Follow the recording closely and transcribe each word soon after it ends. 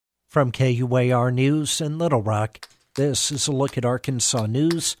From KUAR News in Little Rock, this is a look at Arkansas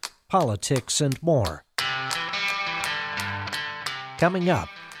news, politics, and more. Coming up,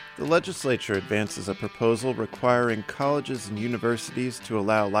 the legislature advances a proposal requiring colleges and universities to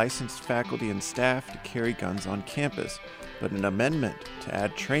allow licensed faculty and staff to carry guns on campus, but an amendment to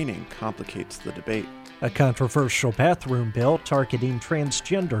add training complicates the debate. A controversial bathroom bill targeting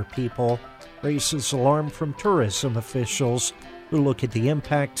transgender people raises alarm from tourism officials who look at the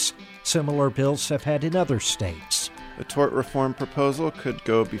impacts similar bills have had in other states. The tort reform proposal could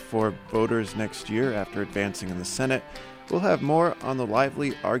go before voters next year after advancing in the Senate. We'll have more on the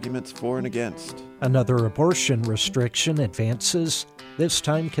lively arguments for and against. Another abortion restriction advances, this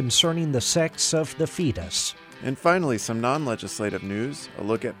time concerning the sex of the fetus. And finally, some non-legislative news, a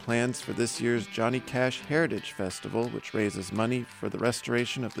look at plans for this year's Johnny Cash Heritage Festival, which raises money for the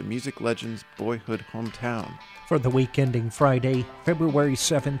restoration of the music legend's boyhood hometown. For the week ending Friday, February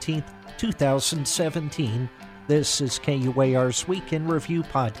 17th, 2017, this is KUAR's Week in Review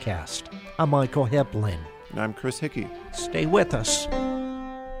podcast. I'm Michael Heblin. And I'm Chris Hickey. Stay with us.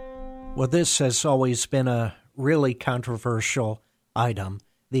 Well, this has always been a really controversial item.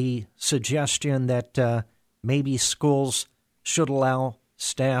 The suggestion that maybe schools should allow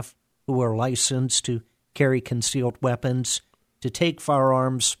staff who are licensed to carry concealed weapons to take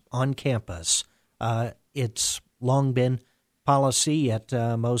firearms on campus. It's long been policy at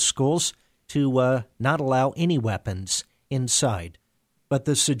most schools to not allow any weapons inside. But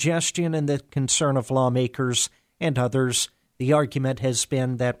the suggestion and the concern of lawmakers and others, the argument has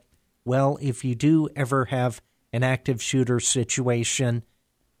been that, well, if you do ever have an active shooter situation,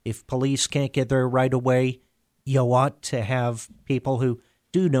 if police can't get there right away, you ought to have people who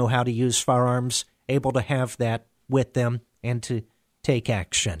do know how to use firearms able to have that with them and to take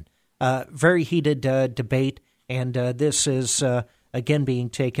action. Very heated debate, and this is, again, being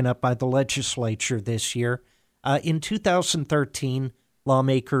taken up by the legislature this year. In 2013,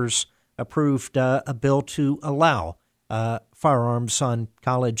 lawmakers approved a bill to allow firearms on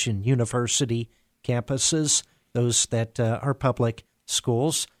college and university campuses, those that are public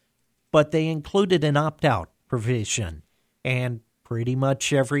schools, but they included an opt-out provision, and pretty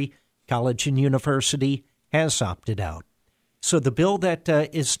much every college and university has opted out. So the bill that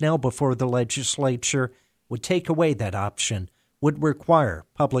is now before the legislature would take away that option, would require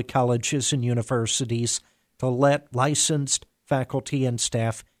public colleges and universities to let licensed faculty and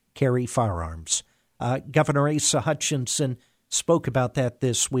staff carry firearms. Governor Asa Hutchinson spoke about that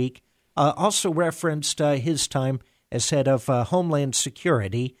this week, also referenced his time as head of Homeland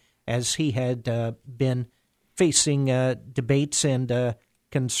Security, as he had been facing debates and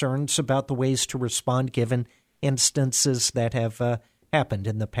concerns about the ways to respond given instances that have happened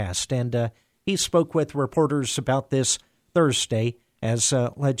in the past. And he spoke with reporters about this Thursday as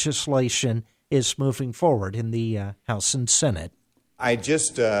legislation is moving forward in the House and Senate. I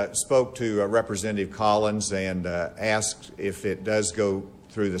just spoke to Representative Collins and asked if it does go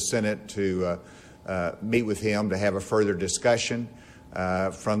through the Senate to meet with him to have a further discussion.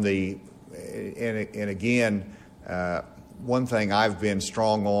 One thing I've been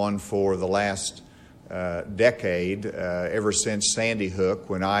strong on for the last decade, ever since Sandy Hook,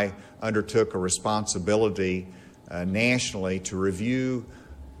 when I undertook a responsibility nationally to review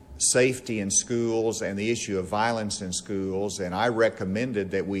safety in schools and the issue of violence in schools, and I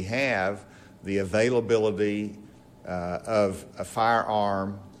recommended that we have the availability of a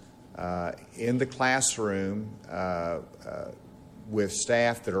firearm in the classroom with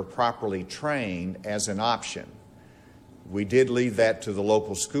staff that are properly trained as an option. We did leave that to the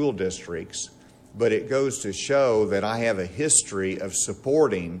local school districts, but it goes to show that I have a history of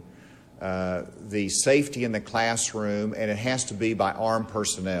supporting the safety in the classroom, and it has to be by armed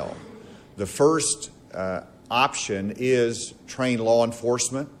personnel. The first option is trained law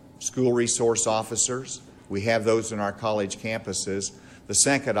enforcement, school resource officers. We have those in our college campuses. The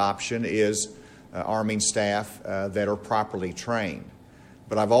second option is arming staff that are properly trained.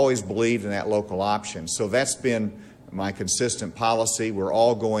 But I've always believed in that local option. So that's been my consistent policy. We're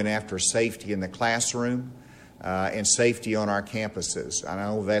all going after safety in the classroom and safety on our campuses. I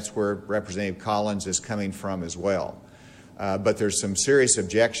know that's where Representative Collins is coming from as well. But there's some serious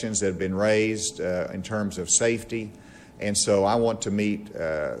objections that have been raised in terms of safety. And so I want to meet,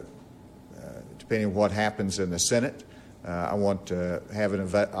 depending on what happens in the Senate, I want to have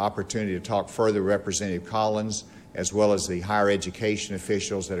an opportunity to talk further with Representative Collins as well as the higher education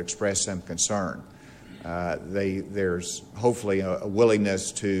officials that express some concern. There's hopefully a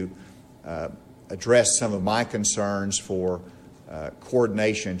willingness to address some of my concerns for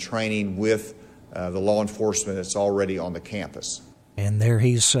coordination training with the law enforcement that's already on the campus. And there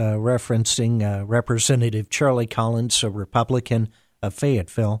he's referencing Representative Charlie Collins, a Republican of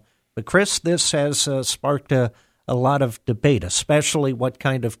Fayetteville. But, Chris, this has sparked a lot of debate, especially what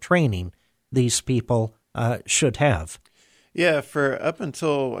kind of training these people should have. Yeah, for up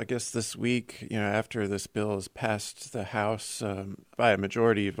until, I guess, this week, after this bill has passed the House by a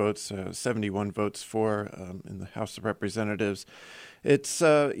majority of votes, 71 votes for in the House of Representatives, it's,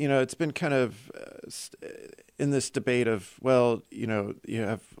 it's been kind of in this debate of, well, you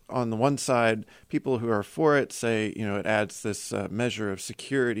have on the one side, people who are for it say, it adds this measure of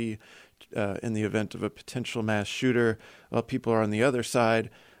security in the event of a potential mass shooter, while people are on the other side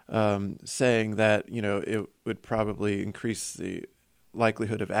saying that, it would probably increase the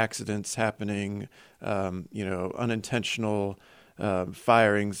likelihood of accidents happening, unintentional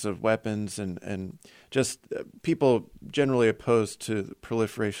firings of weapons, and just people generally opposed to the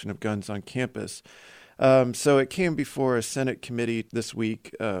proliferation of guns on campus. So it came before a Senate committee this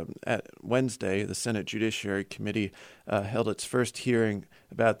week. At Wednesday, the Senate Judiciary Committee held its first hearing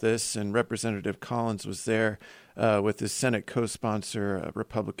about this, and Representative Collins was there with his Senate co-sponsor,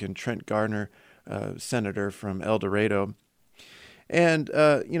 Republican Trent Garner, senator from El Dorado. And,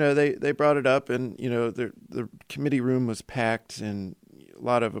 they brought it up, and, the committee room was packed, and a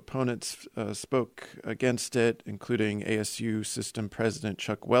lot of opponents spoke against it, including ASU System President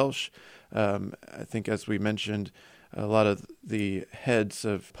Chuck Welch. I think, as we mentioned, a lot of the heads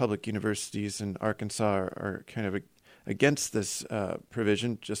of public universities in Arkansas are kind of against this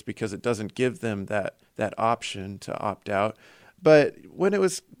provision just because it doesn't give them that option to opt out. But when it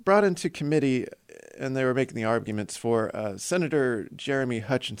was brought into committee and they were making the arguments for, Senator Jeremy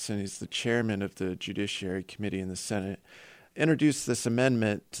Hutchinson, he's the chairman of the Judiciary Committee in the Senate, introduced this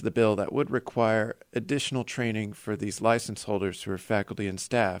amendment to the bill that would require additional training for these license holders who are faculty and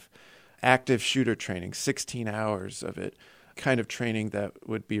staff. Active shooter training, 16 hours of it, kind of training that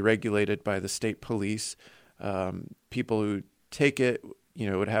would be regulated by the state police. People who take it,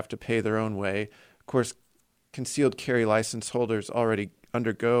 would have to pay their own way. Of course, concealed carry license holders already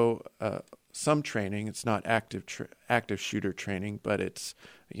undergo some training. It's not active shooter training, but it's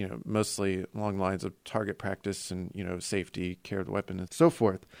mostly along the lines of target practice and safety, care of the weapon, and so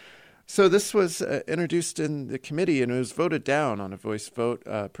forth. So this was introduced in the committee, and it was voted down on a voice vote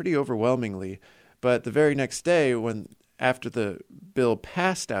pretty overwhelmingly. But the very next day, after the bill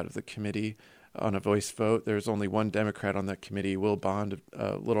passed out of the committee on a voice vote, there was only one Democrat on that committee, Will Bond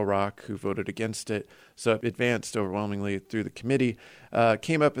of Little Rock, who voted against it. So it advanced overwhelmingly through the committee.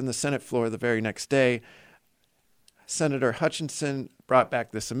 Came up in the Senate floor the very next day. Senator Hutchinson brought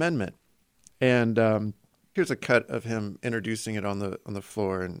back this amendment, and here's a cut of him introducing it on the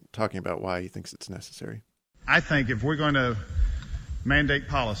floor and talking about why he thinks it's necessary. I think if we're going to mandate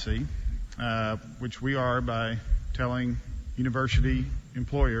policy, which we are by telling university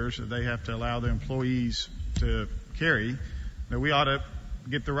employers that they have to allow their employees to carry, that we ought to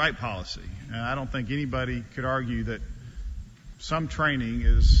get the right policy. And I don't think anybody could argue that some training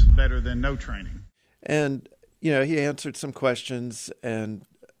is better than no training. And, he answered some questions, and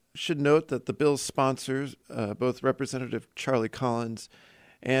should note that the bill's sponsors, both Representative Charlie Collins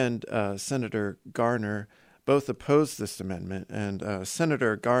and Senator Garner, both opposed this amendment. And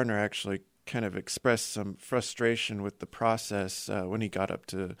Senator Garner actually kind of expressed some frustration with the process when he got up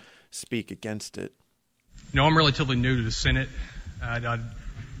to speak against it. I'm relatively new to the Senate. I'm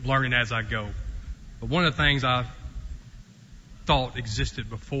learning as I go. But one of the things I thought existed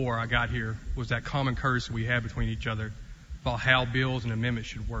before I got here was that common courtesy we have between each other about how bills and amendments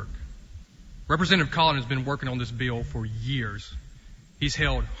should work. Representative Collins has been working on this bill for years. He's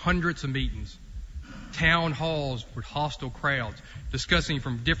held hundreds of meetings, town halls with hostile crowds, discussing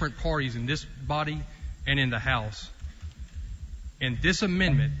from different parties in this body and in the House. And this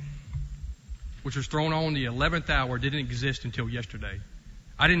amendment, which was thrown on the 11th hour, didn't exist until yesterday.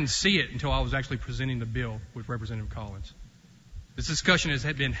 I didn't see it until I was actually presenting the bill with Representative Collins. This discussion has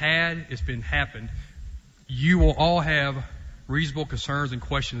been had, it's been happened. You will all have reasonable concerns and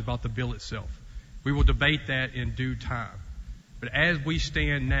questions about the bill itself. We will debate that in due time. But as we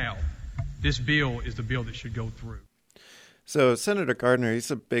stand now, this bill is the bill that should go through. So Senator Gardner, he's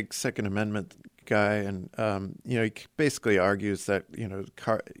a big Second Amendment guy, and he basically argues that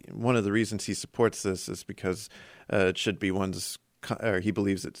one of the reasons he supports this is because it should be he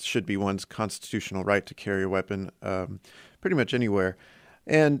believes it should be one's constitutional right to carry a weapon pretty much anywhere.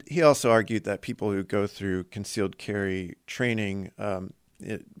 And he also argued that people who go through concealed carry training,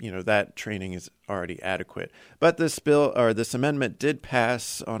 that training is already adequate. But this bill or this amendment did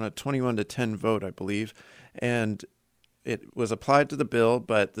pass on a 21-10 vote, I believe, and it was applied to the bill,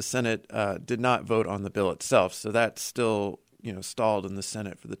 but the Senate did not vote on the bill itself. So that's still, stalled in the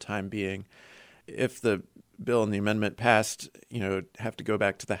Senate for the time being. If the bill and the amendment passed, have to go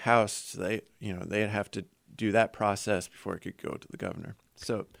back to the House, they'd have to do that process before it could go to the governor.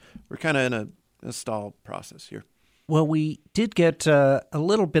 So we're kind of in a stall process here. Well, we did get a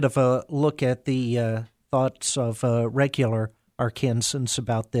little bit of a look at the thoughts of regular Arkansans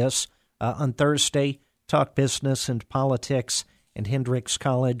about this. On Thursday, Talk Business and Politics and Hendrix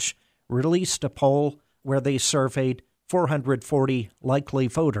College released a poll where they surveyed 440 likely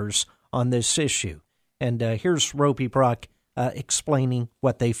voters on this issue. And here's Roby Brock explaining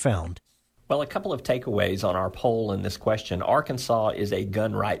what they found. Well, a couple of takeaways on our poll in this question. Arkansas is a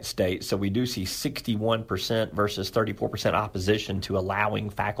gun rights state, so we do see 61% versus 34% opposition to allowing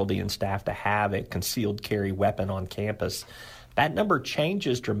faculty and staff to have a concealed carry weapon on campus. That number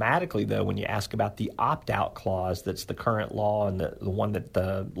changes dramatically, though, when you ask about the opt-out clause that's the current law and the one that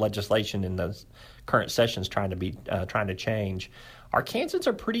the legislation in the current session is trying to change. Arkansans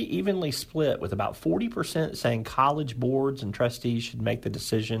are pretty evenly split, with about 40% saying college boards and trustees should make the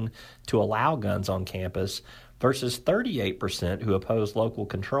decision to allow guns on campus versus 38% who oppose local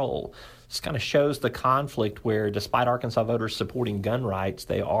control. This kind of shows the conflict where, despite Arkansas voters supporting gun rights,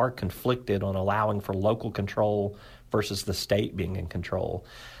 they are conflicted on allowing for local control versus the state being in control.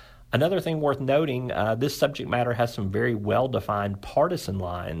 Another thing worth noting, this subject matter has some very well-defined partisan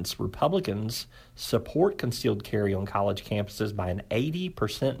lines. Republicans support concealed carry on college campuses by an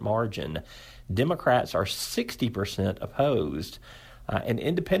 80% margin. Democrats are 60% opposed. And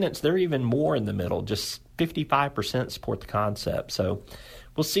independents, they're even more in the middle. Just 55% support the concept. So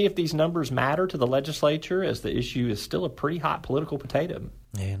we'll see if these numbers matter to the legislature, as the issue is still a pretty hot political potato.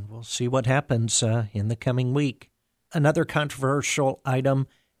 And we'll see what happens in the coming week. Another controversial item.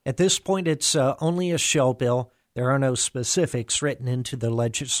 At this point, it's only a shell bill. There are no specifics written into the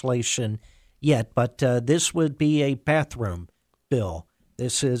legislation yet, but this would be a bathroom bill.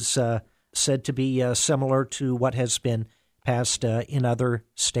 This is said to be similar to what has been passed in other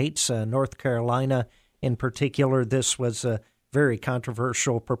states. North Carolina, in particular, this was a very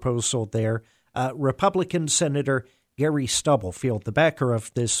controversial proposal there. Republican Senator Gary Stubblefield, the backer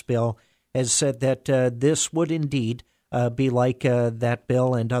of this bill, has said that this would indeed be like that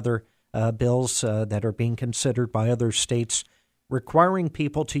bill and other bills that are being considered by other states, requiring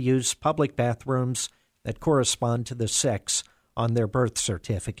people to use public bathrooms that correspond to the sex on their birth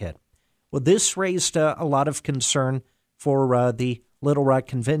certificate. Well, this raised a lot of concern for the Little Rock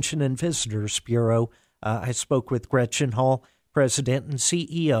Convention and Visitors Bureau. I spoke with Gretchen Hall, president and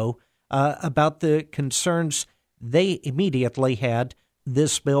CEO, about the concerns they immediately had.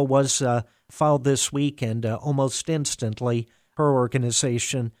 This bill was filed this week, and almost instantly her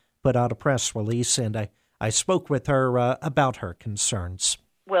organization put out a press release, and I spoke with her about her concerns.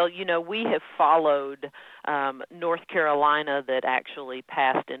 Well, we have followed North Carolina that actually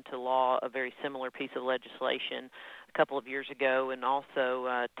passed into law a very similar piece of legislation a couple of years ago, and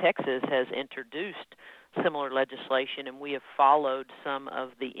also Texas has introduced similar legislation, and we have followed some of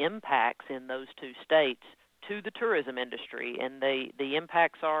the impacts in those two states to the tourism industry, and the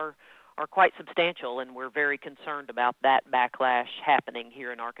impacts are quite substantial, and we're very concerned about that backlash happening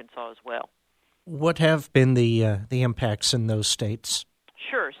here in Arkansas as well. What have been the impacts in those states?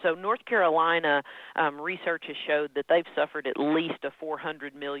 Sure. So North Carolina research has showed that they've suffered at least a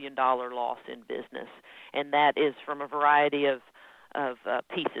 $400 million loss in business, and that is from a variety of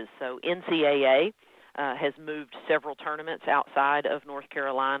pieces. So NCAA has moved several tournaments outside of North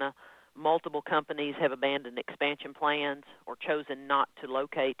Carolina. Multiple companies have abandoned expansion plans or chosen not to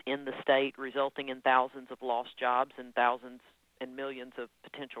locate in the state, resulting in thousands of lost jobs and thousands and millions of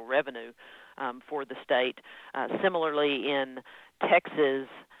potential revenue for the state. Similarly, in Texas,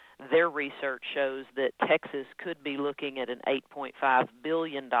 their research shows that Texas could be looking at an $8.5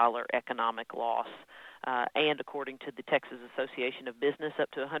 billion economic loss, and according to the Texas Association of Business, up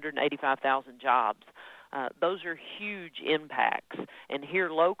to 185,000 jobs. Those are huge impacts. And here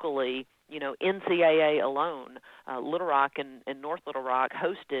locally, NCAA alone, Little Rock and North Little Rock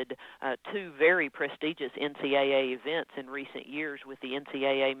hosted two very prestigious NCAA events in recent years, with the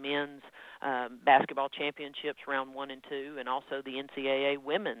NCAA men's basketball championships round 1 and 2, and also the NCAA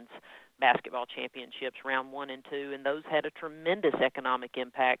women's basketball championships round 1 and 2, and those had a tremendous economic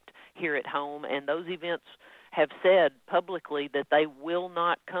impact here at home, and those events have said publicly that they will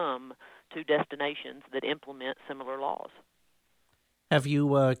not come to destinations that implement similar laws. Have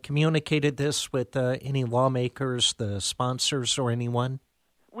you communicated this with any lawmakers, the sponsors, or anyone?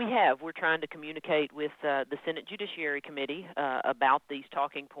 We have. We're trying to communicate with the Senate Judiciary Committee about these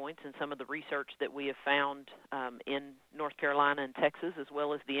talking points and some of the research that we have found in North Carolina and Texas, as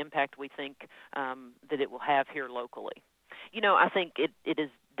well as the impact we think that it will have here locally. I think it is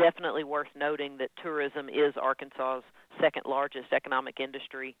definitely worth noting that tourism is Arkansas's second largest economic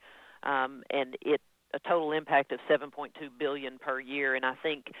industry, and a total impact of $7.2 billion per year. And I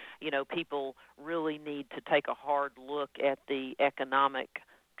think, people really need to take a hard look at the economic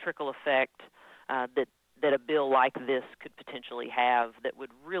trickle effect that a bill like this could potentially have that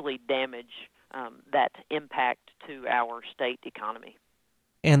would really damage that impact to our state economy.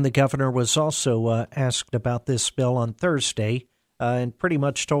 And the governor was also asked about this bill on Thursday and pretty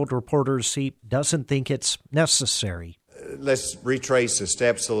much told reporters he doesn't think it's necessary. Let's retrace the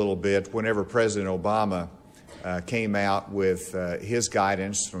steps a little bit. Whenever President Obama came out with his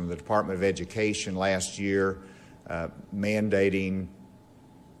guidance from the Department of Education last year, mandating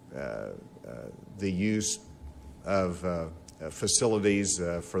the use of facilities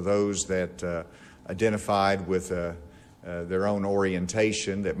for those that identified with their own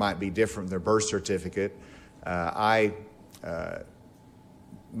orientation that might be different than their birth certificate, I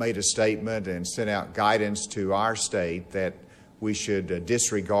made a statement and sent out guidance to our state that we should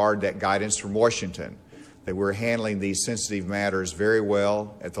disregard that guidance from Washington, that we're handling these sensitive matters very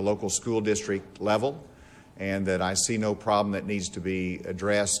well at the local school district level, and that I see no problem that needs to be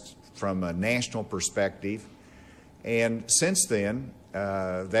addressed from a national perspective. And since then,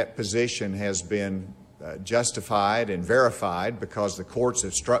 that position has been justified and verified because the courts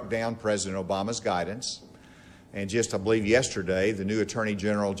have struck down President Obama's guidance. And just, I believe, yesterday, the new Attorney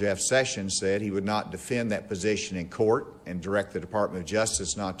General, Jeff Sessions, said he would not defend that position in court and direct the Department of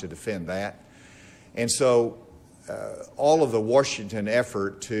Justice not to defend that. And so all of the Washington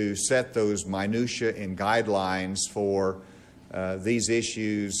effort to set those minutiae and guidelines for these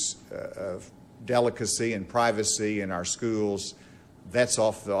issues of delicacy and privacy in our schools, that's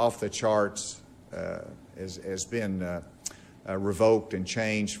off the charts, has been revoked and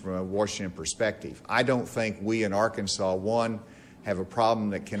changed from a Washington perspective. I don't think we in Arkansas, one, have a problem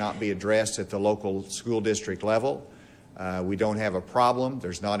that cannot be addressed at the local school district level. We don't have a problem.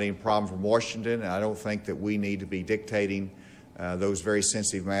 There's not any problem from Washington, and I don't think that we need to be dictating those very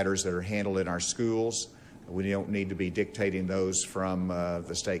sensitive matters that are handled in our schools. We don't need to be dictating those from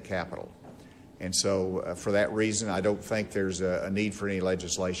the state capitol. And so for that reason, I don't think there's a need for any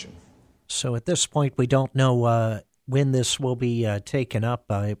legislation. So at this point, we don't know when this will be taken up.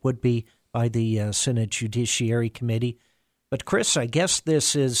 It would be by the Senate Judiciary Committee. But, Chris, I guess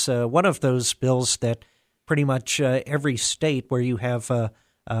this is one of those bills that pretty much every state where you have a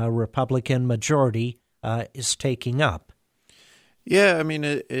Republican majority is taking up. Yeah, I mean,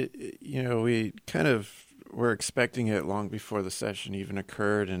 we kind of were expecting it long before the session even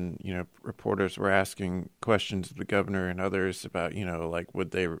occurred, and, reporters were asking questions of the governor and others about, like,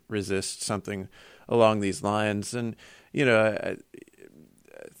 would they resist something along these lines? And,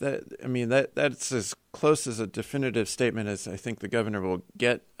 that's as close as a definitive statement as I think the governor will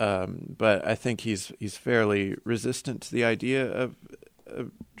get, but I think he's fairly resistant to the idea of a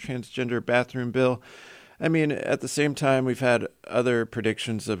transgender bathroom bill. I mean, at the same time, we've had other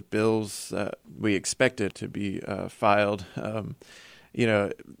predictions of bills that we expected to be filed,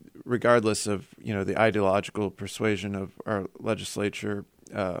 regardless of, the ideological persuasion of our legislature.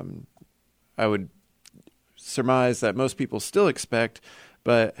 I would surmise that most people still expect,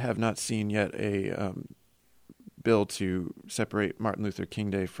 but have not seen yet, a bill to separate Martin Luther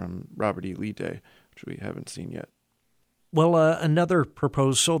King Day from Robert E. Lee Day, which we haven't seen yet. Well, another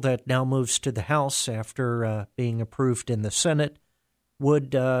proposal that now moves to the House after being approved in the Senate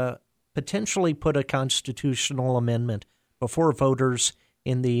would potentially put a constitutional amendment before voters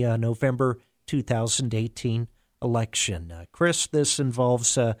in the November 2018 election. Chris, this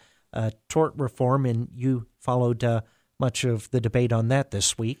involves tort reform, and you followed much of the debate on that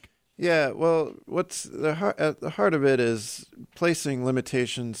this week. Yeah, well, what's at the heart of it is placing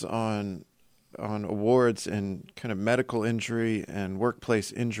limitations on awards in kind of medical injury and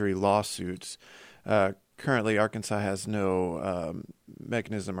workplace injury lawsuits. Currently, Arkansas has no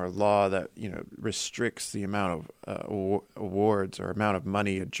mechanism or law that restricts the amount of awards or amount of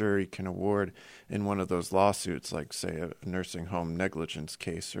money a jury can award in one of those lawsuits, like, say, a nursing home negligence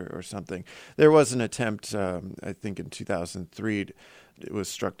case or something. There was an attempt, I think in 2003, it was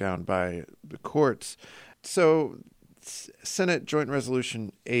struck down by the courts. So Senate Joint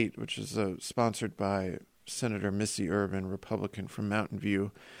Resolution 8, which is sponsored by Senator Missy Urban, Republican from Mountain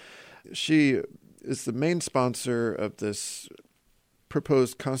View, she is the main sponsor of this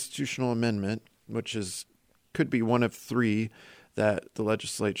proposed constitutional amendment, which could be one of three that the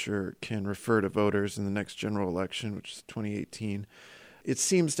legislature can refer to voters in the next general election, which is 2018. It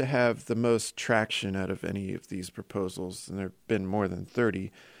seems to have the most traction out of any of these proposals, and there have been more than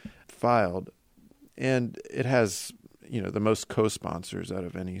 30 filed. And it has the most co-sponsors out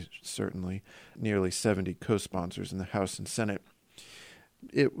of any, certainly, nearly 70 co-sponsors in the House and Senate.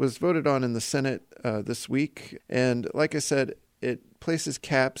 It was voted on in the Senate this week, and like I said, it places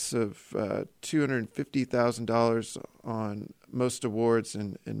caps of $250,000 on most awards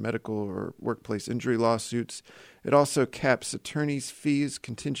in medical or workplace injury lawsuits. It also caps attorneys' fees,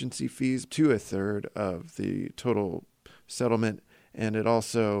 contingency fees, to a third of the total settlement, and it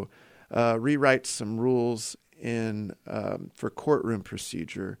also rewrites some rules for courtroom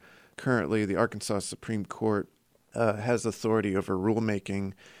procedure. Currently, the Arkansas Supreme Court has authority over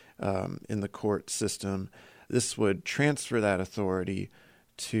rulemaking in the court system. This would transfer that authority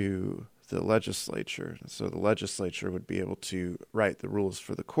to the legislature. So the legislature would be able to write the rules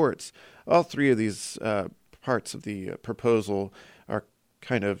for the courts. All three of these parts of the proposal are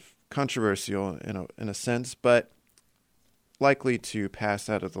kind of controversial in a sense, but likely to pass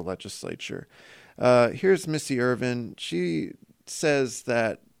out of the legislature. Here's Missy Irvin. She says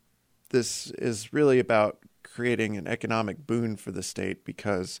that this is really about creating an economic boon for the state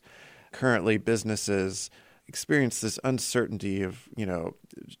because currently businesses experience this uncertainty of,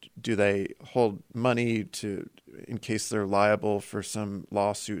 do they hold money in case they're liable for some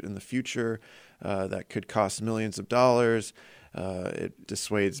lawsuit in the future that could cost millions of dollars. It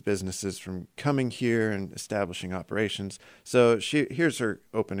dissuades businesses from coming here and establishing operations. So here's her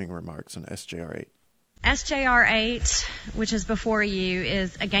opening remarks on SJR 8. SJR 8, which is before you,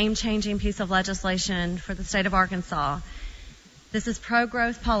 is a game-changing piece of legislation for the state of Arkansas. This is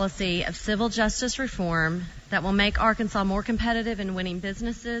pro-growth policy of civil justice reform that will make Arkansas more competitive in winning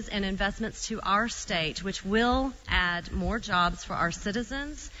businesses and investments to our state, which will add more jobs for our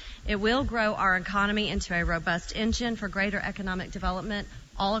citizens. It will grow our economy into a robust engine for greater economic development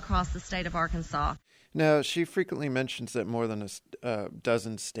all across the state of Arkansas. Now, she frequently mentions that more than a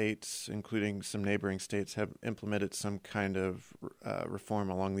dozen states, including some neighboring states, have implemented some kind of reform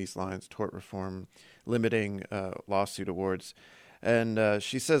along these lines, tort reform, limiting lawsuit awards. And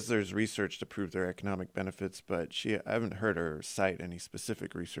she says there's research to prove their economic benefits, but I haven't heard her cite any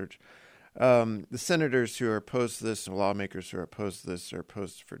specific research. The senators who are opposed to this and lawmakers who are opposed to this are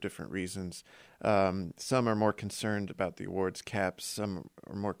opposed for different reasons. Some are more concerned about the awards caps, some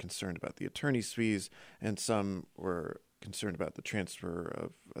are more concerned about the attorney's fees, and some were concerned about the transfer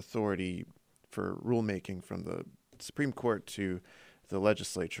of authority for rulemaking from the Supreme Court to the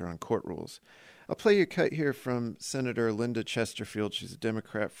legislature on court rules. I'll play you a cut here from Senator Linda Chesterfield. She's a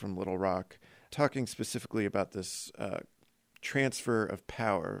Democrat from Little Rock, talking specifically about this transfer of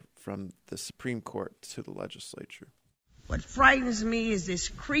power from the Supreme Court to the legislature. What frightens me is this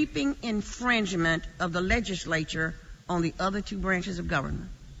creeping infringement of the legislature on the other two branches of government.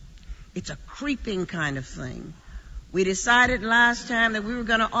 It's a creeping kind of thing. We decided last time that we were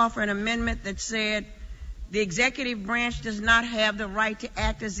going to offer an amendment that said the executive branch does not have the right to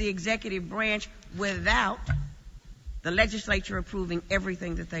act as the executive branch without the legislature approving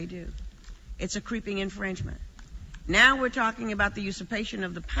everything that they do. It's a creeping infringement. Now we're talking about the usurpation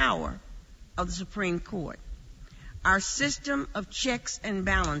of the power of the Supreme Court. Our system of checks and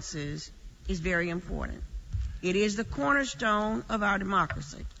balances is very important. It is the cornerstone of our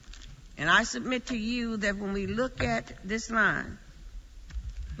democracy. And I submit to you that when we look at this line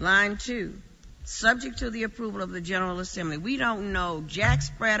 2, subject to the approval of the General Assembly, we don't know jack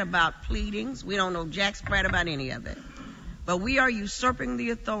sprat about pleadings. We don't know jack sprat about any of it. But we are usurping the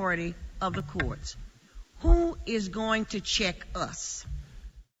authority of the courts. Who is going to check us?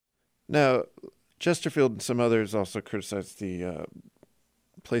 Now, Chesterfield and some others also criticized the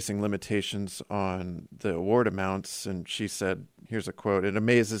placing limitations on the award amounts, and she said, here's a quote, "It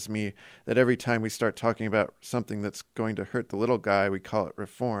amazes me that every time we start talking about something that's going to hurt the little guy, we call it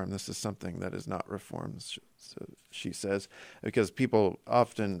reform. This is something that is not reform," she says, because people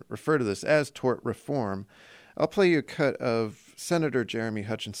often refer to this as tort reform. I'll play you a cut of Senator Jeremy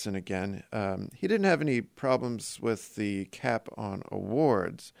Hutchinson again. He didn't have any problems with the cap on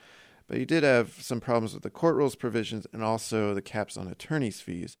awards, but he did have some problems with the court rules provisions and also the caps on attorney's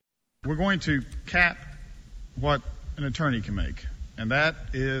fees. We're going to cap what an attorney can make, and that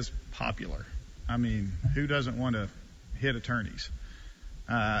is popular. I mean, who doesn't want to hit attorneys?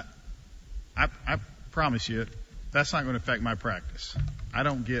 I promise you, that's not going to affect my practice. I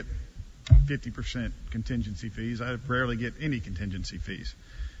don't get 50% contingency fees. I rarely get any contingency fees.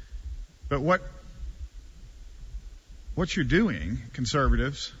 But what you're doing,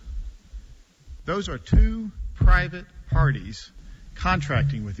 conservatives, those are two private parties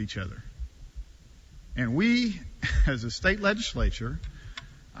contracting with each other. And we, as a state legislature,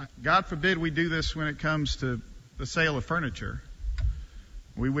 God forbid we do this when it comes to the sale of furniture,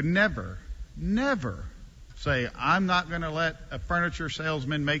 we would never say, I'm not going to let a furniture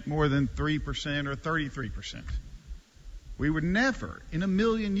salesman make more than 3% or 33%. We would never, in a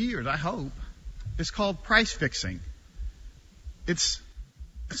million years, I hope. It's called price fixing. It's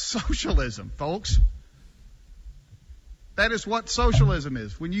socialism, folks. That is what socialism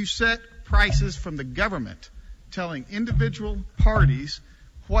is. When you set prices from the government, telling individual parties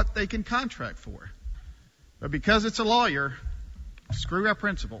what they can contract for. But because it's a lawyer, screw our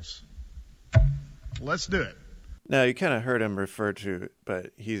principles. Let's do it. Now, you kind of heard him refer to,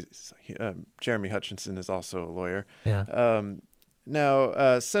 but Jeremy Hutchinson is also a lawyer. Yeah.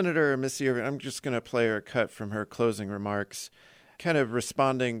 Now, Senator Missy Irvin, I'm just going to play her a cut from her closing remarks, kind of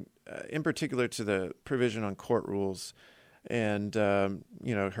responding in particular to the provision on court rules and,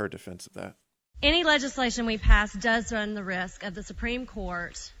 her defense of that. Any legislation we pass does run the risk of the Supreme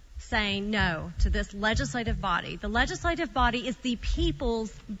Court saying no to this legislative body. The legislative body is the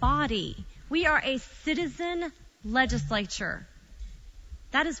people's body. We are a citizen legislature.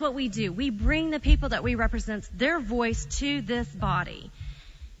 That is what we do. We bring the people that we represent, their voice to this body.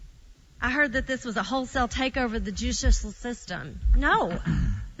 I heard that this was a wholesale takeover of the judicial system. No,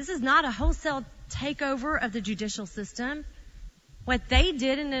 this is not a wholesale takeover of the judicial system. What they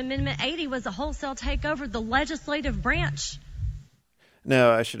did in Amendment 80 was a wholesale takeover of the legislative branch.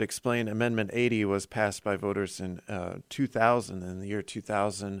 Now, I should explain, Amendment 80 was passed by voters in 2000, in the year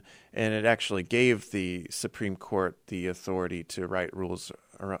 2000, and it actually gave the Supreme Court the authority to write rules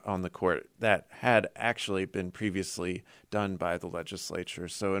on the court that had actually been previously done by the legislature.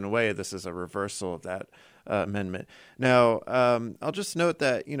 So in a way, this is a reversal of that amendment. Now, I'll just note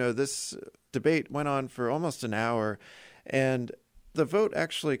that, this debate went on for almost an hour, and the vote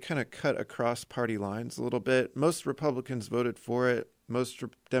actually kind of cut across party lines a little bit. Most Republicans voted for it. Most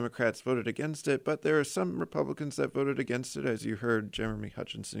Democrats voted against it, but there are some Republicans that voted against it. As you heard, Jeremy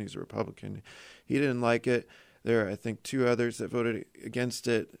Hutchinson, he's a Republican. He didn't like it. There are, I think, 2 others that voted against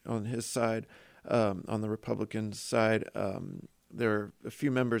it on his side, on the Republican side. There are a few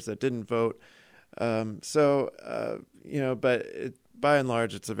members that didn't vote. But by and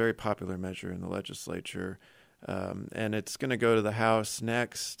large, it's a very popular measure in the legislature. And it's going to go to the House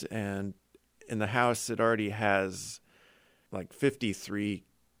next. And in the House, it already has like 53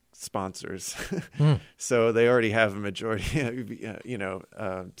 sponsors. So they already have a majority,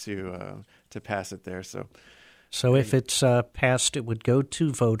 to pass it there. So if it's passed, it would go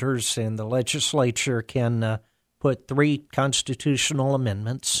to voters, and the legislature can put 3 constitutional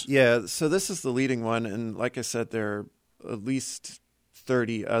amendments. Yeah, so this is the leading one. And like I said, there are at least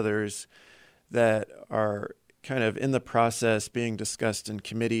 30 others that are kind of in the process being discussed in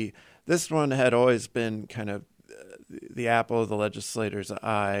committee. This one had always been kind of the apple of the legislator's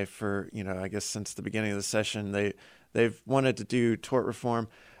eye for, I guess since the beginning of the session. They've wanted to do tort reform.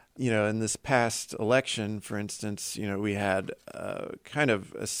 In this past election, for instance, we had kind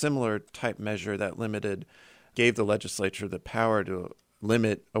of a similar type measure that gave the legislature the power to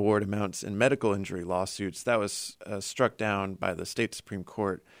limit award amounts in medical injury lawsuits. That was struck down by the state Supreme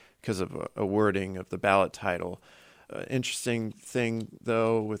Court because of a wording of the ballot title. Interesting thing,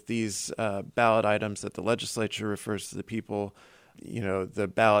 though, with these ballot items that the legislature refers to the people,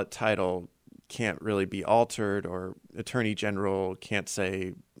 the ballot title can't really be altered, or Attorney General can't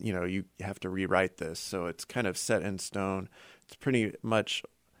say, you have to rewrite this. So it's kind of set in stone. It's pretty much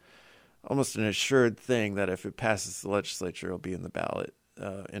almost an assured thing that if it passes the legislature, it'll be in the ballot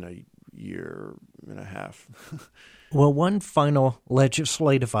in a year and a half. Well, one final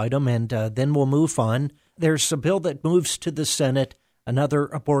legislative item, and then we'll move on. There's a bill that moves to the Senate, another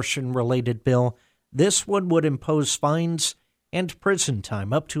abortion-related bill. This one would impose fines and prison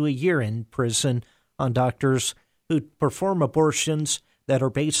time, up to a year in prison, on doctors who perform abortions that are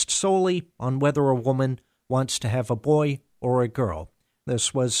based solely on whether a woman wants to have a boy or a girl.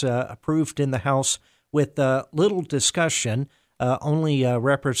 This was approved in the House with little discussion. Only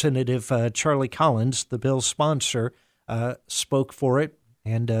Representative Charlie Collins, the bill's sponsor, spoke for it,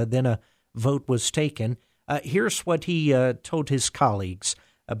 and then a vote was taken. Here's what he told his colleagues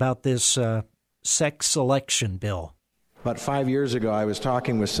about this sex selection bill. About 5 years ago, I was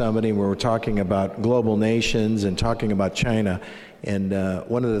talking with somebody, and we were talking about global nations and talking about China. And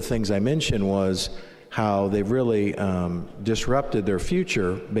one of the things I mentioned was how they've really disrupted their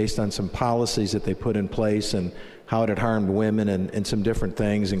future based on some policies that they put in place and how it had harmed women and some different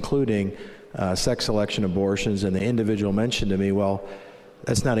things, including sex selection abortions. And the individual mentioned to me, well,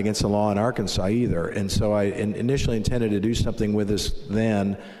 that's not against the law in Arkansas either. And so I initially intended to do something with this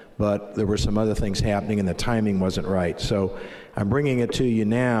then, but there were some other things happening and the timing wasn't right. So I'm bringing it to you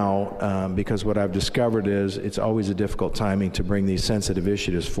now because what I've discovered is it's always a difficult timing to bring these sensitive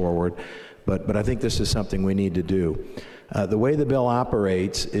issues forward. But I think this is something we need to do. The way the bill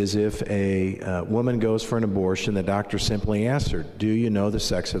operates is if a woman goes for an abortion, the doctor simply asks her, do you know the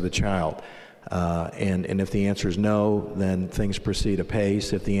sex of the child? And if the answer is no, then things proceed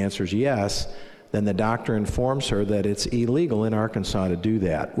apace. If the answer is yes, then the doctor informs her that it's illegal in Arkansas to do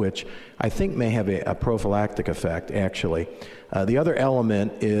that, which I think may have a prophylactic effect, actually. The other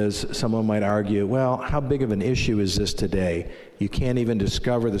element is someone might argue, well, how big of an issue is this today? You can't even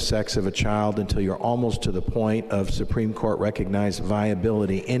discover the sex of a child until you're almost to the point of Supreme Court recognized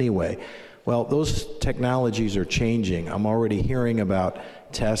viability anyway. Well, those technologies are changing. I'm already hearing about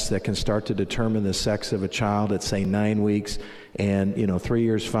tests that can start to determine the sex of a child at, say, 9 weeks. And, 3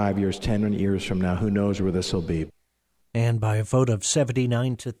 years, 5 years, 10 years from now, who knows where this will be. And by a vote of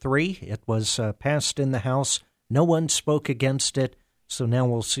 79-3, it was passed in the House. No one spoke against it, so now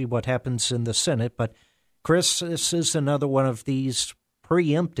we'll see what happens in the Senate. But, Chris, this is another one of these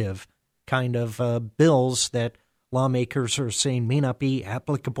preemptive kind of bills that lawmakers are saying may not be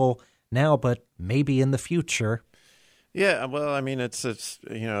applicable now, but maybe in the future. Yeah, well, I mean, it's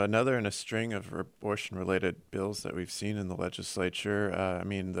another in a string of abortion-related bills that we've seen in the legislature.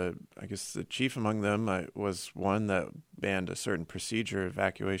 I guess the chief among them was one that banned a certain procedure,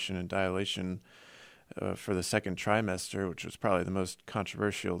 evacuation and dilation, for the second trimester, which was probably the most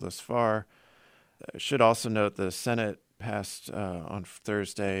controversial thus far. I should also note the Senate passed on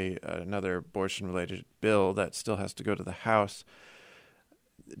Thursday another abortion-related bill that still has to go to the House.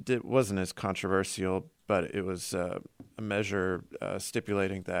 It wasn't as controversial, but it was a measure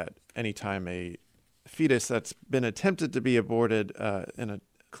stipulating that anytime a fetus that's been attempted to be aborted in a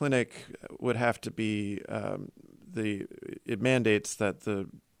clinic would have to be it mandates that the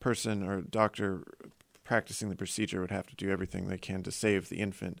person or doctor practicing the procedure would have to do everything they can to save the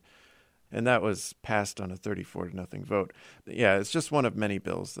infant. And that was passed on a 34-0 vote. But yeah, it's just one of many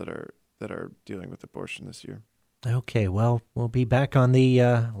bills that are dealing with abortion this year. Okay, well, we'll be back on the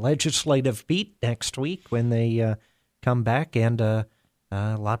legislative beat next week when they come back, and a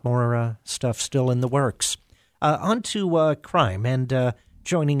lot more stuff still in the works. On to crime, and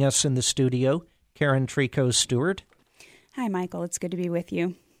joining us in the studio, Karen Trico-Stewart. Hi, Michael. It's good to be with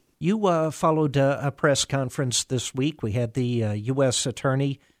you. You followed a press conference this week. We had the U.S.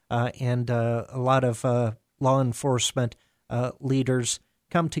 Attorney and a lot of law enforcement leaders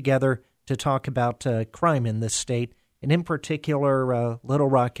come together to talk about crime in this state, and in particular Little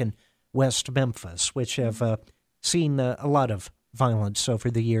Rock and West Memphis, which have seen a lot of violence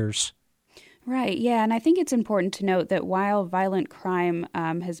over the years. Right, yeah, and I think it's important to note that while violent crime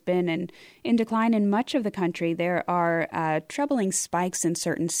has been in decline in much of the country, there are troubling spikes in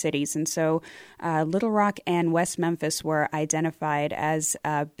certain cities. And so Little Rock and West Memphis were identified as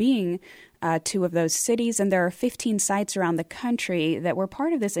being two of those cities, and there are 15 sites around the country that were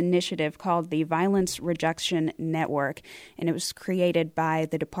part of this initiative called the Violence Reduction Network, and it was created by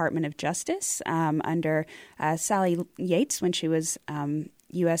the Department of Justice under Sally Yates when she was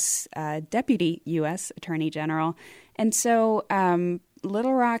U.S. Deputy U.S. Attorney General. And so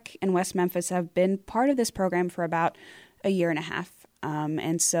Little Rock and West Memphis have been part of this program for about a year and a half.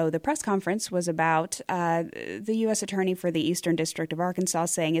 And so the press conference was about the U.S. Attorney for the Eastern District of Arkansas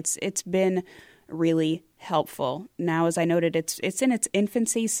saying it's been really helpful. Now, as I noted, it's in its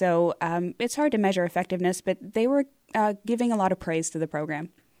infancy, so it's hard to measure effectiveness, but they were giving a lot of praise to the program.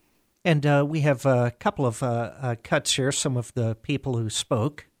 And we have a couple of cuts here, some of the people who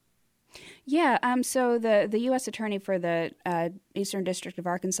spoke. Yeah, so the U.S. Attorney for the Eastern District of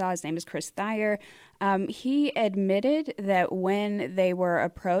Arkansas, his name is Chris Thayer, he admitted that when they were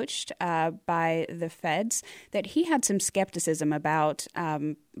approached by the feds, that he had some skepticism about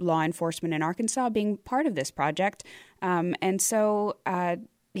law enforcement in Arkansas being part of this project. And so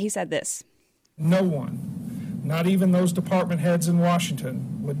he said this. No one, not even those department heads in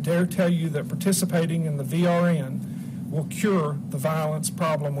Washington, would dare tell you that participating in the VRN will cure the violence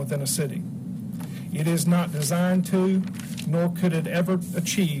problem within a city. It is not designed to, nor could it ever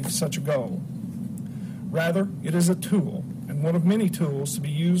achieve such a goal. Rather, it is a tool, and one of many tools to be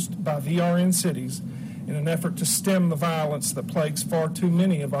used by VRN cities in an effort to stem the violence that plagues far too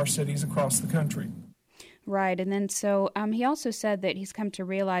many of our cities across the country. Right, and then so he also said that he's come to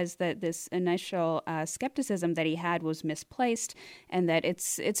realize that this initial skepticism that he had was misplaced, and that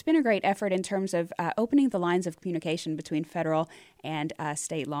it's been a great effort in terms of opening the lines of communication between federal and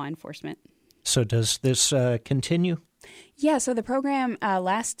state law enforcement. So does this continue? Yeah, so the program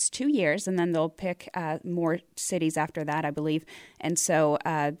lasts 2 years, and then they'll pick more cities after that, I believe. And so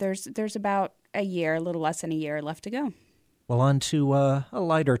there's about a year, a little less than a year left to go. Well, on to a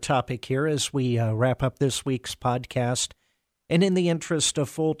lighter topic here as we wrap up this week's podcast. And in the interest of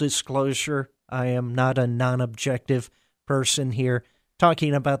full disclosure, I am not a non-objective person here,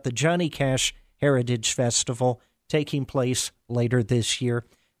 talking about the Johnny Cash Heritage Festival taking place later this year.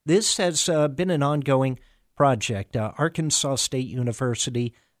 This has been an ongoing project. Arkansas State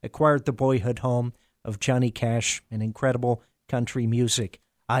University acquired the boyhood home of Johnny Cash, an incredible country music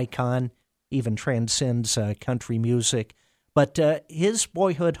icon, even transcends country music. But his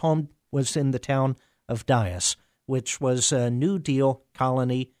boyhood home was in the town of Dyess, which was a New Deal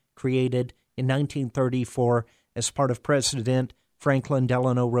colony created in 1934 as part of President Franklin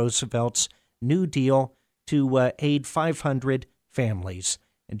Delano Roosevelt's New Deal to aid 500 families.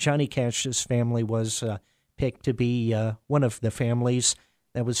 And Johnny Cash's family was picked to be one of the families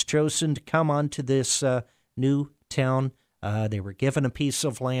that was chosen to come onto this new town. They were given a piece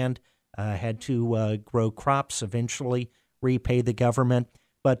of land, had to grow crops, eventually repay the government.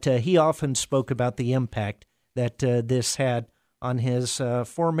 But he often spoke about the impact that this had on his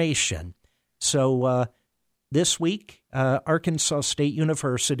formation. So this week, Arkansas State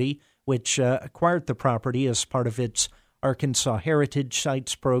University, which acquired the property as part of its Arkansas Heritage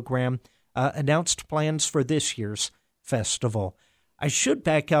Sites program, announced plans for this year's festival. I should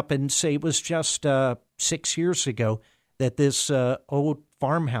back up and say it was just 6 years ago that this old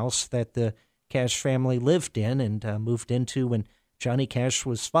farmhouse that the Cash family lived in and moved into when Johnny Cash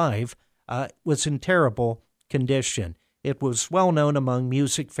was 5 was in terrible condition. It was well known among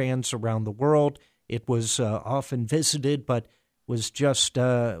music fans around the world. It was often visited, but was just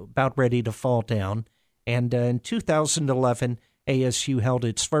about ready to fall down. And in 2011, ASU held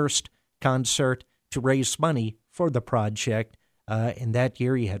its first concert to raise money for the project. In that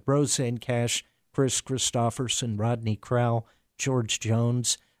year, you had Roseanne Cash, Chris Christopherson, Rodney Crowell, George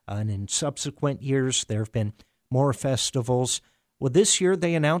Jones. And in subsequent years, there have been more festivals. Well, this year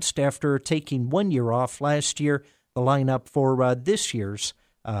they announced, after taking 1 year off last year, the lineup for this year's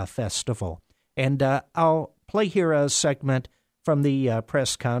festival. And I'll play here a segment from the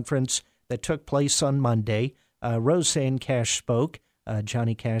press conference that took place on Monday. Roseanne Cash spoke,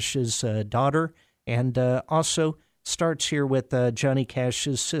 Johnny Cash's daughter, and also starts here with Johnny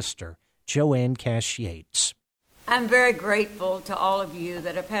Cash's sister, Joanne Cash Yates. I'm very grateful to all of you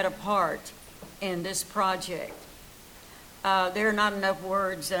that have had a part in this project. There are not enough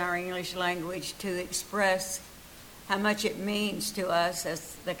words in our English language to express how much it means to us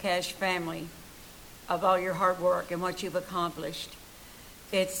as the Cash family of all your hard work and what you've accomplished.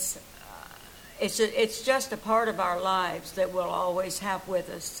 It's just a part of our lives that we'll always have with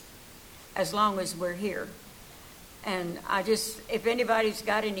us as long as we're here. And if anybody's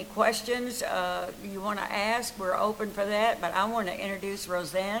got any questions you want to ask, we're open for that. But I want to introduce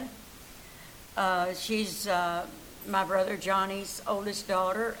Roseanne. She's my brother Johnny's oldest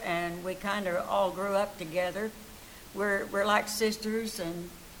daughter, and we kind of all grew up together. We're like sisters, and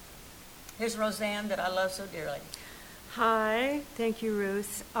here's Roseanne that I love so dearly. Hi, thank you,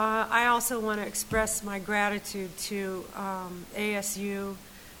 Ruth. I also want to express my gratitude to ASU,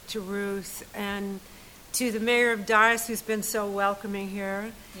 to Ruth, and to the mayor of Dyess, who's been so welcoming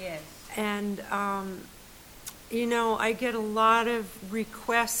here. Yes. And, I get a lot of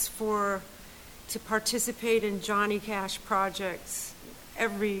requests to participate in Johnny Cash projects.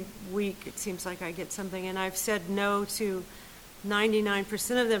 Every week it seems like I get something, and I've said no to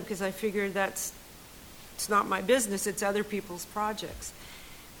 99% of them because I figured it's not my business, it's other people's projects.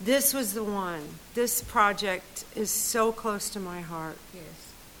 This was the one. This project is so close to my heart.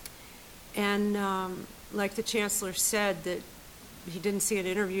 Yes. And like the chancellor said, that he didn't see an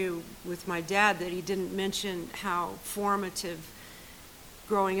interview with my dad, that he didn't mention how formative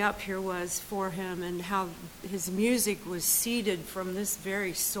growing up here was for him and how his music was seeded from this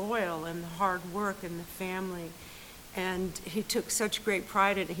very soil and the hard work and the family. And he took such great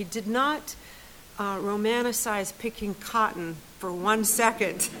pride in it. He did not romanticize picking cotton for 1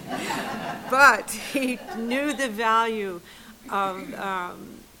 second, but he knew the value of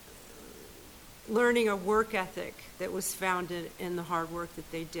learning a work ethic that was founded in the hard work that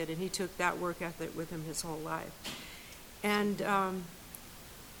they did, and he took that work ethic with him his whole life. And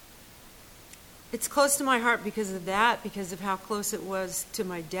it's close to my heart because of that, because of how close it was to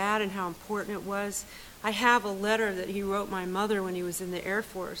my dad and how important it was. I have a letter that he wrote my mother when he was in the Air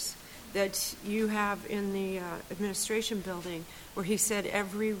Force that you have in the administration building, where he said,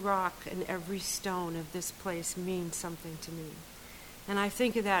 "Every rock and every stone of this place means something to me." And I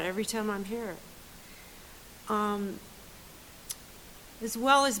think of that every time I'm here. As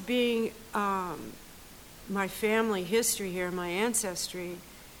well as being my family history here, my ancestry,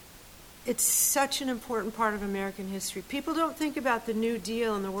 it's such an important part of American history. People don't think about the New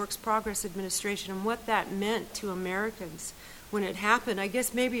Deal and the Works Progress Administration and what that meant to Americans when it happened. I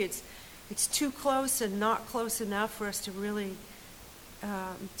guess maybe it's too close and not close enough for us to really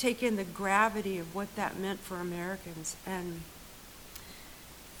take in the gravity of what that meant for Americans. And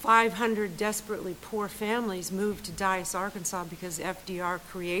 500 desperately poor families moved to Dyess, Arkansas because FDR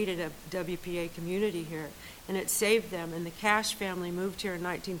created a WPA community here, and it saved them. And the Cash family moved here in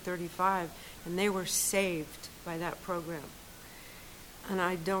 1935, and they were saved by that program. And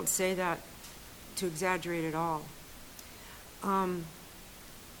I don't say that to exaggerate at all. I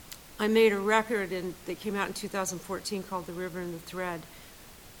made a record that came out in 2014 called The River and the Thread,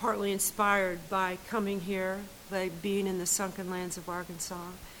 partly inspired by coming here, by being in the sunken lands of Arkansas.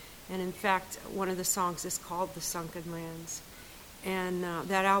 And in fact, one of the songs is called The Sunken Lands. And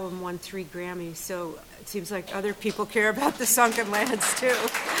that album won 3 Grammys, so it seems like other people care about the sunken lands too.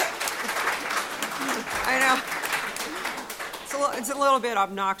 I know. It's a little bit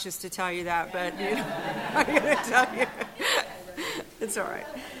obnoxious to tell you that, but I'm going to tell you. It's all right.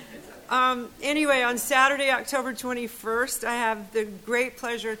 Anyway, on Saturday, October 21st, I have the great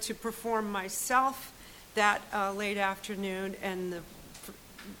pleasure to perform myself that late afternoon, and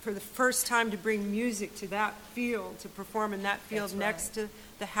for the first time to bring music to that field, to perform in that field next to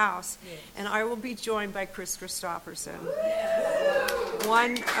the house. Yes. And I will be joined by Chris Christopherson,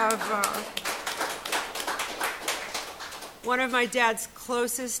 one of my dad's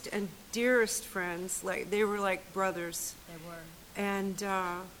closest and dearest friends. They were like brothers. They were. And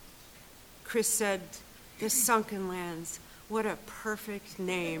Chris said, "The Sunken Lands, what a perfect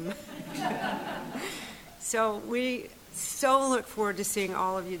name." So we look forward to seeing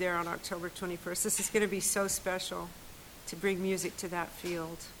all of you there on October 21st. This is going to be so special to bring music to that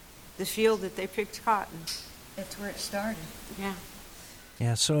field, the field that they picked cotton. That's where it started. Yeah.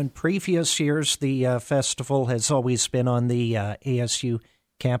 Yeah, so in previous years, the festival has always been on the ASU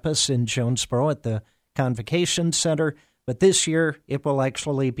campus in Jonesboro at the Convocation Center, but this year it will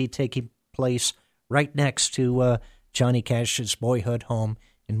actually be taking place right next to Johnny Cash's boyhood home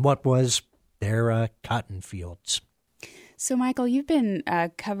in what was their cotton fields. So, Michael, you've been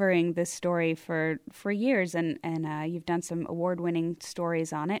covering this story for years, and you've done some award-winning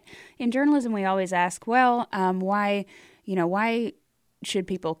stories on it. In journalism, we always ask, why should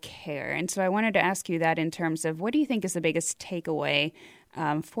people care? And so I wanted to ask you that in terms of what do you think is the biggest takeaway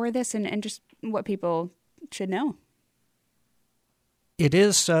for this and just what people should know? It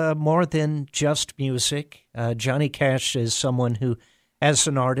is more than just music. Johnny Cash is someone who, as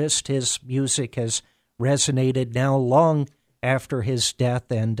an artist, his music has resonated now long after his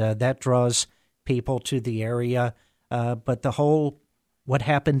death, and that draws people to the area. But what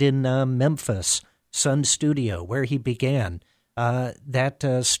happened in Memphis, Sun Studio, where he began,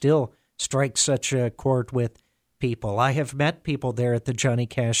 that still strikes such a chord with people. I have met people there at the Johnny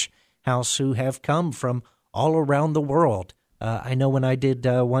Cash house who have come from all around the world. I know when I did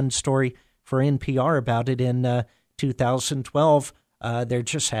one story for NPR about it in 2012, there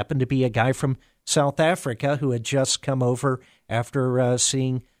just happened to be a guy from South Africa who had just come over after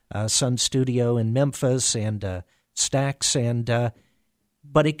seeing Sun Studio in Memphis and Stax.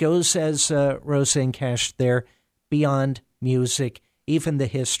 But it goes, as Roseanne Cash there, beyond music, even the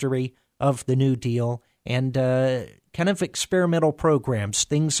history of the New Deal and kind of experimental programs,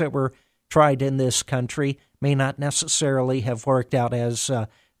 things that were tried in this country may not necessarily have worked out as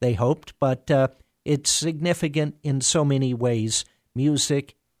they hoped, but it's significant in so many ways,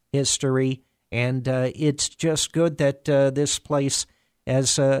 music, history, and it's just good that this place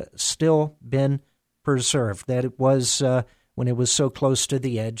has still been preserved, that it was, when it was so close to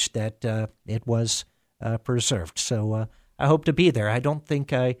the edge, that it was preserved. So I hope to be there. I don't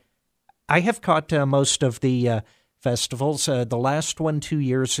think I have caught most of the festivals. The last one 2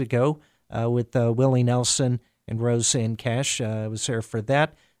 years ago with Willie Nelson and Roseanne Cash. I was there for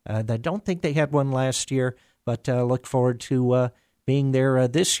that. I don't think they had one last year, but look forward to being there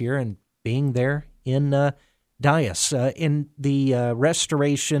this year and being there in Dyess. In the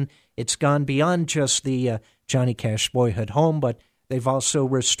restoration, it's gone beyond just the Johnny Cash boyhood home, but they've also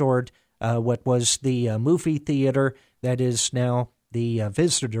restored what was the movie theater that is now the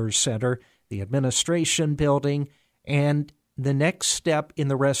visitor center, the administration building, and the next step in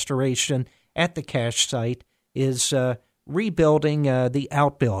the restoration at the Cash site is rebuilding the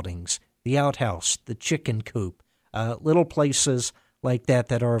outbuildings, the outhouse, the chicken coop, little places like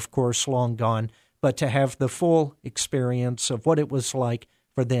that are, of course, long gone, but to have the full experience of what it was like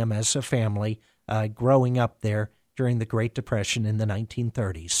for them as a family growing up there during the Great Depression in the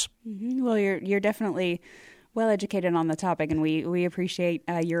 1930s. Mm-hmm. Well, you're definitely well educated on the topic, and we appreciate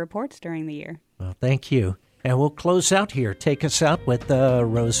your reports during the year. Well, thank you. And we'll close out here. Take us out with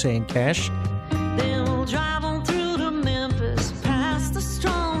Roseanne Cash. Then we'll drive on through to Memphis,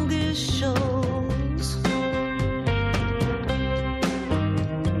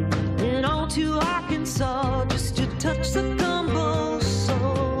 to Arkansas just to touch the gumbo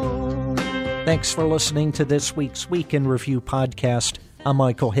soul. Thanks for listening to this week's Week in Review podcast. I'm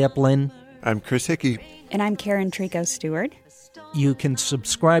Michael Hiplin. I'm Chris Hickey. And I'm Karen Trico-Stewart. You can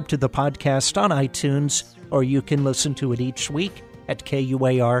subscribe to the podcast on iTunes, or you can listen to it each week at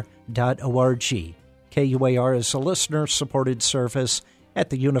KUAR.org. KUAR is a listener-supported service at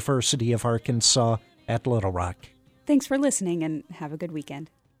the University of Arkansas at Little Rock. Thanks for listening, and have a good weekend.